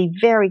 we get the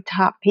very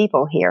top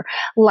people here,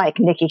 like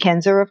Nikki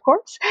Kinzer, of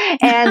course,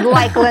 and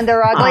like Linda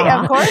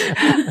Roggli, of course,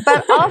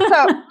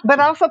 but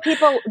also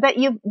people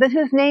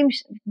whose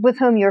names with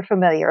whom you're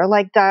familiar,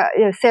 like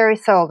Sari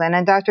Solden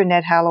and Dr.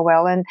 Ned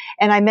Hallowell. And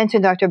I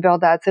mentioned Dr. Bill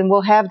Dodson.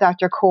 We'll have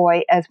Dr.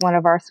 Coy as one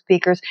of our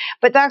speakers,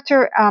 but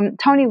Dr.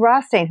 Tony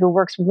Rothstein, who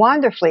works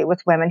wonderfully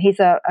with women. He's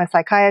a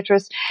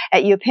psychiatrist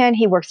at UPenn.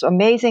 He works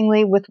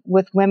amazingly with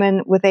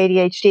women with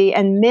ADHD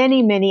and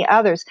many, many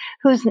others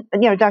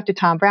Dr.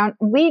 Tom Brown.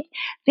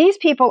 These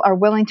people are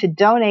willing to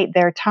donate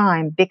their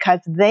time because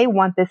they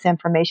want this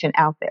information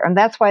out there. And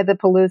that's why the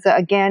Palooza,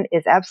 again,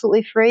 is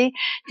absolutely free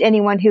to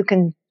anyone who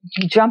can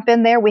jump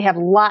in there. We have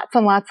lots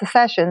and lots of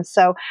sessions.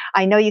 So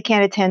I know you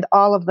can't attend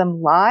all of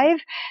them live.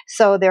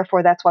 So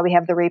therefore, that's why we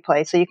have the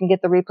replay. So you can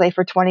get the replay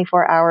for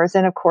 24 hours.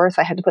 And of course,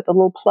 I had to put the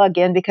little plug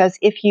in because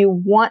if you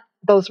want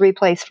those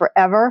replays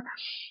forever,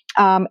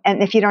 and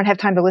if you don't have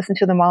time to listen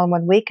to them all in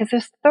 1 week, because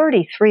there's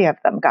 33 of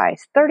them,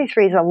 guys.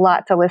 33 is a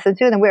lot to listen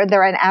to, and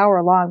they're an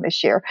hour long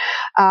this year.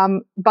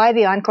 Buy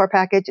the Encore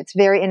package. It's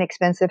very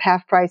inexpensive,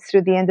 half price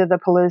through the end of the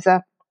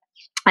Palooza.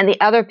 And the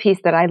other piece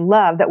that I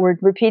love that we're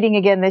repeating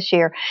again this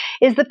year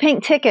is the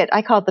pink ticket.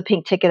 I call it the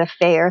pink ticket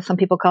affair. Some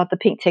people call it the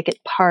pink ticket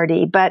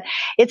party, but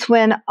it's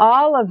when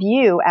all of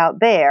you out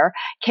there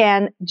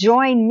can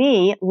join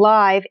me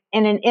live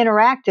in an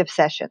interactive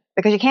session,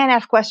 because you can't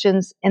ask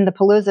questions in the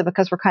Palooza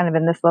because we're kind of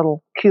in this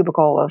little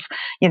cubicle of,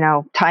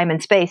 time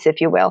and space,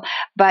 if you will.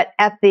 But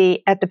at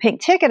the pink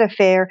ticket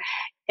affair,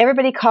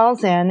 everybody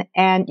calls in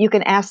and you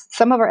can ask,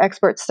 some of our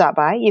experts stop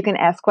by. You can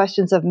ask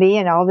questions of me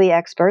and all the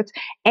experts.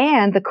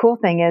 And the cool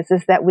thing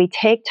is that we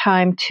take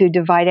time to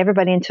divide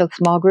everybody into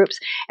small groups,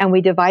 and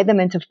we divide them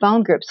into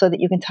phone groups so that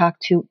you can talk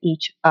to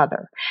each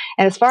other.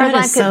 And as far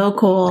as so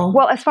cool.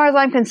 Well, as far as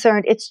I'm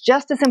concerned, it's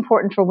just as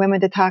important for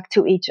women to talk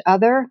to each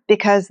other,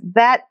 because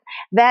that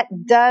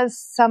does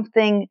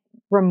something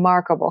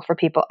remarkable for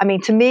people. I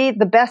mean, to me,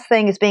 the best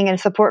thing is being in a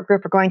support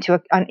group or going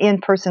to an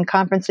in-person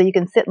conference so you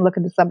can sit and look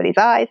into somebody's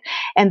eyes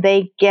and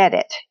they get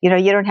it. You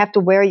don't have to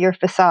wear your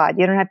facade.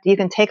 You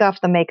can take off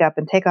the makeup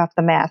and take off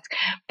the mask.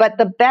 But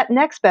the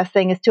next best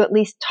thing is to at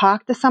least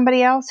talk to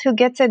somebody else who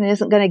gets it and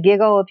isn't going to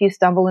giggle if you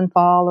stumble and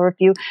fall or if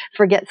you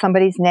forget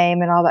somebody's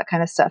name and all that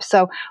kind of stuff.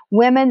 So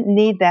women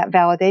need that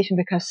validation,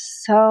 because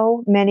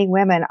so many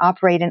women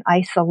operate in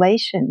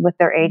isolation with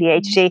their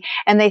ADHD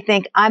and they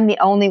think I'm the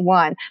only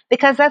one,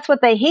 because that's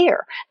what they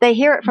hear. They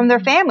hear it from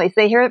their families.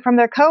 They hear it from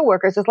their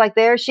coworkers. It's like,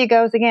 there she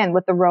goes again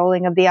with the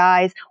rolling of the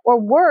eyes,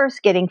 or worse,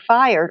 getting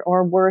fired,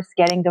 or worse,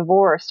 getting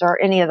divorced, or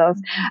any of those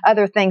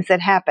other things that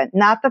happen.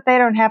 Not that they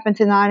don't happen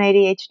to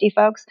non-ADHD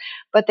folks,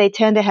 but they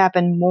tend to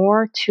happen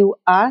more to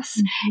us.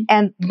 Mm-hmm.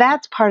 And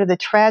that's part of the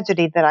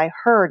tragedy that I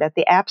heard at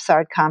the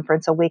APSARD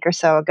conference a week or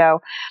so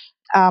ago.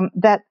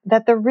 That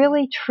there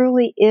really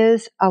truly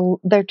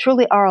there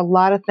truly are a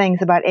lot of things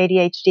about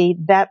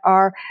ADHD that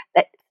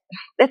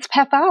it's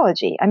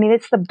pathology. I mean,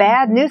 it's the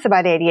bad news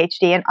about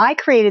ADHD. And I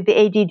created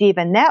the AD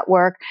Diva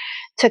Network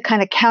to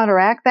kind of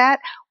counteract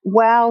that,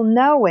 while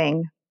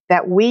knowing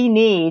that we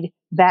need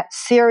that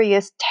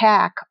serious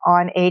tack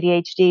on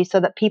ADHD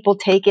so that people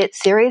take it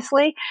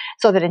seriously,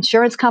 so that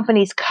insurance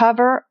companies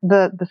cover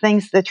the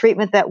things, the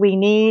treatment that we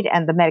need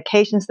and the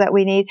medications that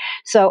we need.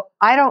 So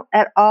I don't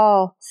at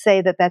all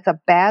say that that's a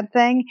bad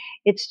thing.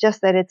 It's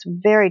just that it's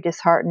very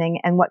disheartening.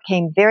 And what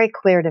came very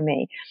clear to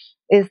me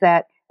is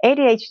that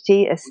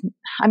ADHD is,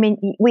 I mean,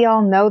 we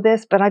all know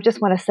this, but I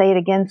just want to say it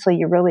again so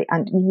you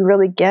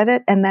really get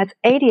it. And that's,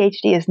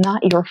 ADHD is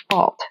not your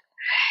fault.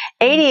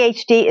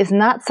 ADHD is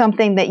not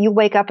something that you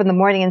wake up in the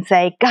morning and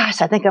say, gosh,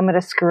 I think I'm going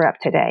to screw up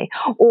today,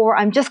 or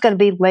I'm just going to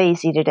be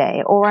lazy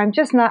today, or I'm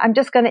just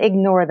going to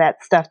ignore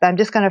that stuff. I'm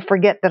just going to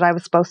forget that I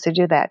was supposed to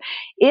do that.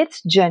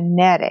 It's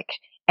genetic,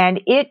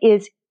 and it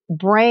is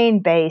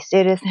brain-based.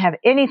 It doesn't have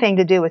anything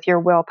to do with your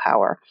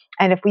willpower.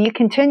 And if you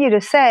continue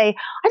to say,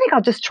 I think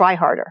I'll just try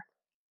harder,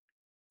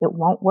 it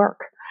won't work.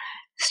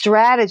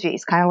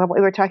 Strategies, kind of like what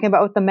we were talking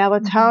about with the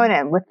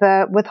melatonin,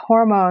 with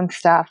hormone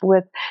stuff,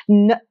 with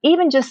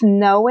even just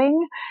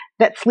knowing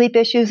that sleep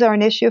issues are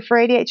an issue for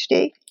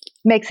ADHD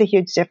makes a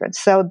huge difference.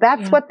 So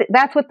that's what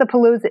the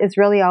Palooza is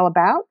really all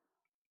about.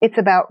 It's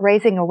about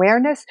raising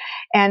awareness.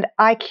 And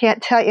I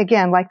can't tell you,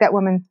 again, like that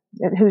woman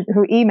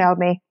who emailed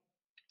me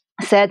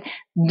said,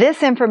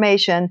 this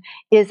information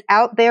is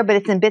out there, but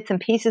it's in bits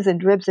and pieces and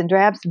dribs and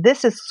drabs.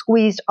 This is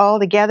squeezed all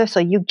together so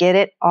you get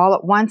it all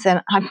at once.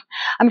 And I'm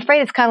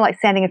afraid it's kind of like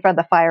standing in front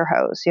of the fire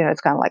hose.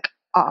 It's kind of like,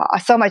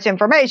 so much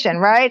information,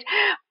 right?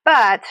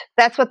 But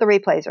that's what the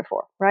replays are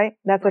for, right?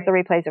 That's what the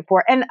replays are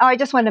for. And I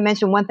just wanted to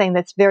mention one thing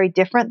that's very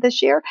different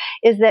this year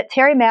is that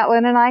Terry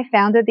Matlin and I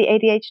founded the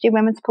ADHD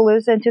Women's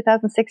Palooza in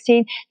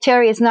 2016.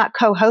 Terry is not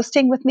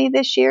co-hosting with me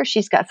this year.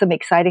 She's got some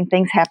exciting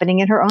things happening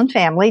in her own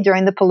family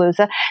during the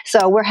Palooza.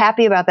 So we're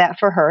happy about that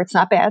for her. It's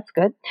not bad. It's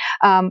good.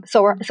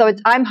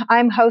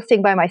 I'm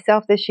hosting by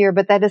myself this year,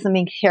 but that doesn't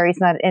mean Terry's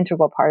not an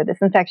integral part of this.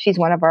 In fact, she's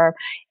one of our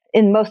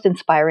most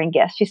inspiring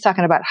guests. She's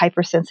talking about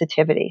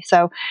hypersensitivity.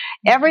 So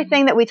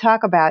everything that we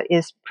talk about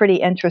is pretty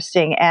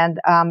interesting. And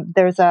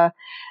there's a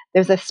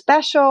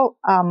special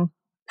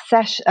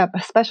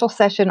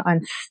session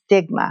on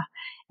stigma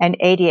and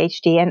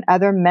ADHD and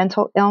other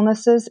mental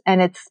illnesses.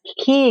 And it's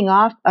keying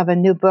off of a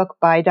new book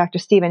by Dr.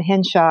 Stephen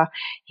Hinshaw.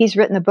 He's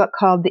written a book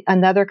called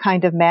Another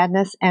Kind of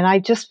Madness. And I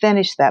just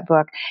finished that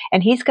book.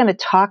 And he's going to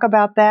talk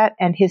about that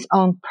and his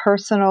own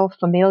personal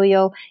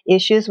familial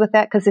issues with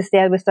that, because his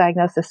dad was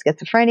diagnosed with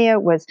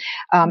schizophrenia, was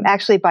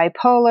actually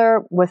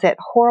bipolar, was at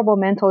horrible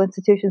mental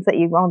institutions that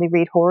you only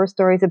read horror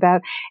stories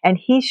about. And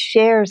he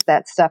shares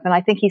that stuff. And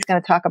I think he's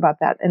going to talk about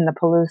that in the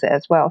Palooza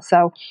as well.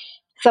 So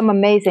some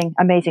amazing,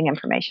 amazing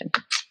information.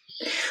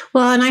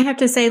 Well, and I have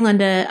to say,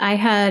 Linda, I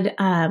had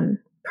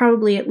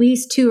probably at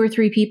least 2 or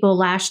 3 people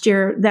last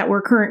year that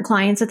were current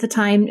clients at the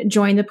time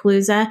joined the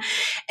Palooza,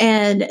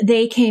 and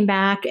they came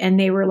back and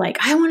they were like,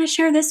 I want to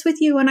share this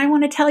with you. And I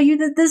want to tell you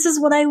that this is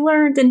what I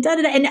learned and da,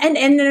 da, da. And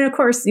then of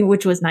course,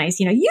 which was nice,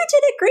 you did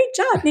a great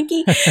job,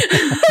 Nikki.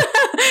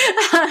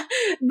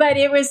 But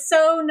it was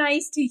so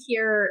nice to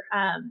hear,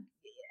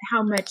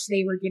 how much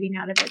they were getting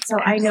out of it. So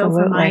I know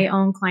from my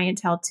own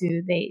clientele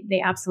too,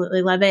 they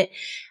absolutely love it.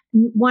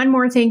 One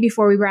more thing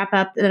before we wrap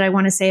up that I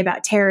want to say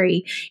about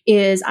Terry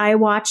is I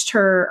watched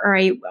her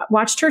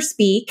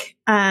speak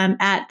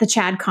at the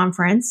CHAD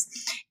conference,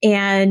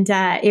 and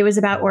it was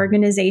about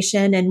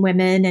organization and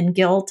women and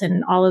guilt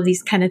and all of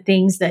these kind of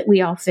things that we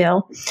all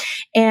feel.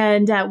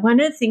 And one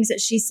of the things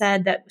that she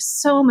said that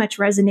so much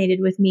resonated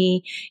with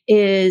me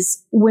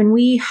is when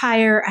we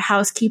hire a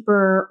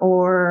housekeeper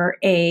or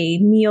a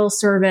meal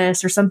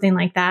service or something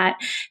like that,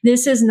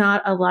 this is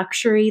not a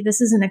luxury.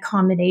 This is an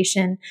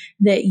accommodation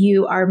that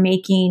you are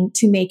making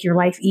to make your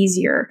life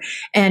easier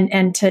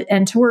and to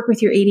work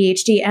with your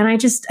ADHD.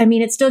 And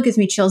it still gives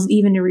me chills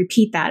even to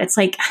repeat that. It's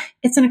like,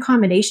 it's an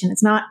accommodation.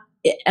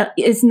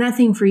 It's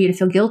nothing for you to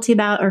feel guilty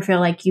about or feel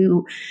like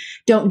you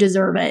don't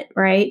deserve it.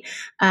 Right.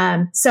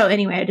 So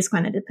anyway, I just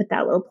wanted to put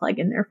that little plug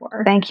in there for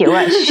her. Thank you.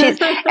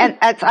 And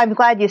I'm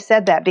glad you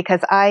said that,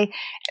 because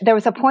there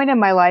was a point in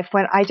my life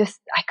when I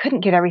couldn't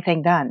get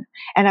everything done.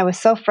 And I was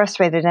so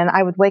frustrated, and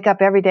I would wake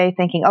up every day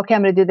thinking, okay,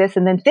 I'm going to do this.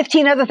 And then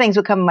 15 other things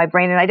would come in my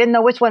brain, and I didn't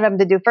know which one of them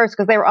to do first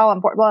because they were all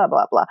important, blah,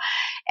 blah, blah.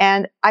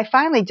 And I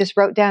finally just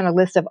wrote down a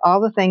list of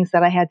all the things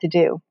that I had to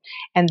do.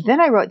 And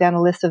then I wrote down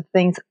a list of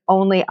things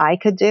only I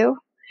could do.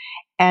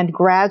 And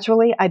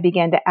gradually, I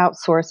began to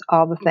outsource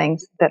all the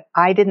things that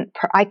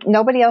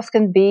nobody else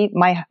can be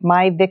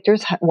my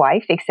Victor's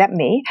wife except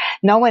me.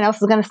 No one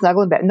else is going to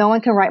snuggle in bed. No one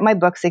can write my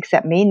books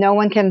except me. No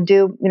one can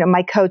do,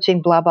 my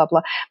coaching, blah, blah,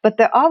 blah. But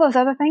all those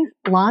other things,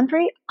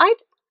 laundry,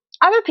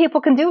 other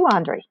people can do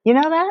laundry. You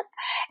know that?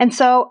 And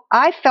so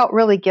I felt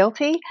really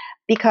guilty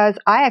because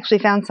I actually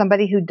found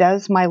somebody who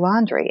does my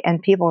laundry,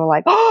 and people were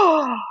like,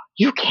 oh,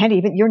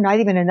 you're not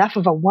even enough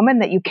of a woman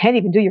that you can't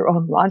even do your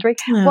own laundry.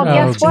 Well,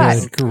 guess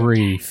what? Good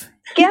grief.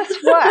 Guess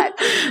what?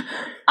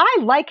 I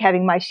like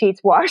having my sheets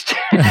washed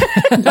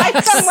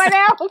by someone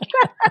else.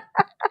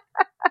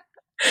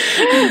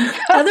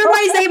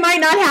 Otherwise, they might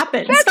not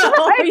happen. That's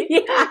right.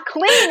 Yeah.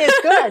 Clean is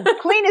good.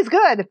 Clean is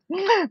good.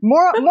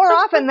 More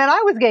often than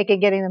I was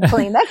getting them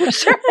clean. That's for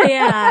sure.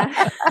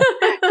 Yeah.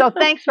 So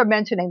thanks for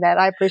mentioning that.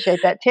 I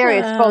appreciate that. Terry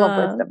is full of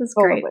wisdom. That's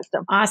full great. of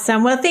wisdom.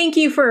 Awesome. Well, thank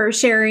you for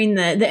sharing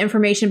the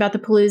information about the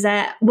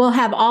Palooza. We'll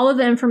have all of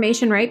the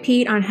information, right,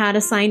 Pete, on how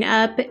to sign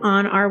up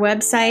on our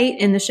website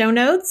in the show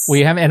notes.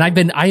 We have, and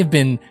I have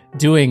been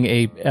doing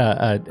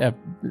a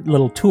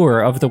little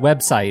tour of the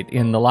website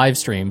in the live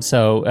stream.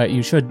 So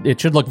it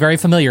should look very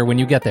familiar when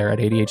you get there at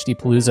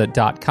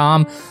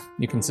ADHDpalooza.com.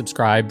 You can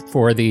subscribe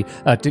for to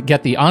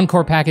get the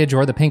Encore package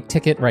or the pink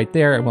ticket right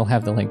there, and we'll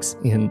have the links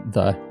in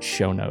the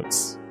show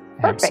notes.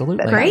 Perfect.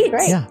 Absolutely. Great.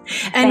 Yeah.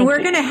 And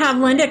we're going to have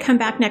Linda come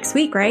back next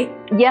week, right?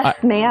 Yes,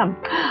 ma'am.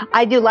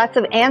 I do lots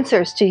of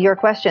answers to your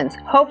questions.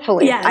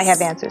 Hopefully, yes. I have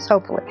answers.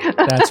 Hopefully.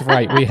 That's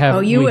right. We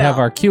have have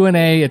our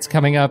Q&A. It's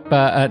coming up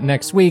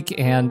next week,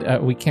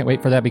 and we can't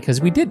wait for that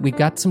because we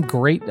got some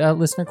great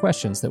listener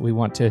questions that we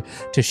want to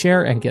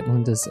share and get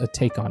Linda's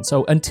take on.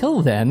 So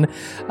until then,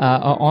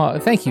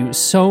 thank you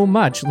so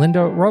much, Linda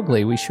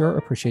Roggli. We sure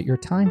appreciate your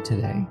time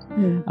today.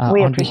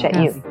 We appreciate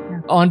you.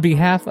 On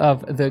behalf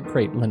of the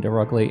great Linda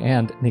Roggli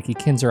and Nikki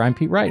Kinzer, I'm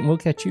Pete Wright, and we'll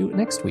catch you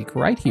next week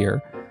right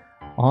here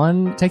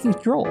on Taking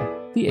Control,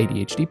 the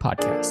ADHD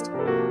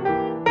podcast.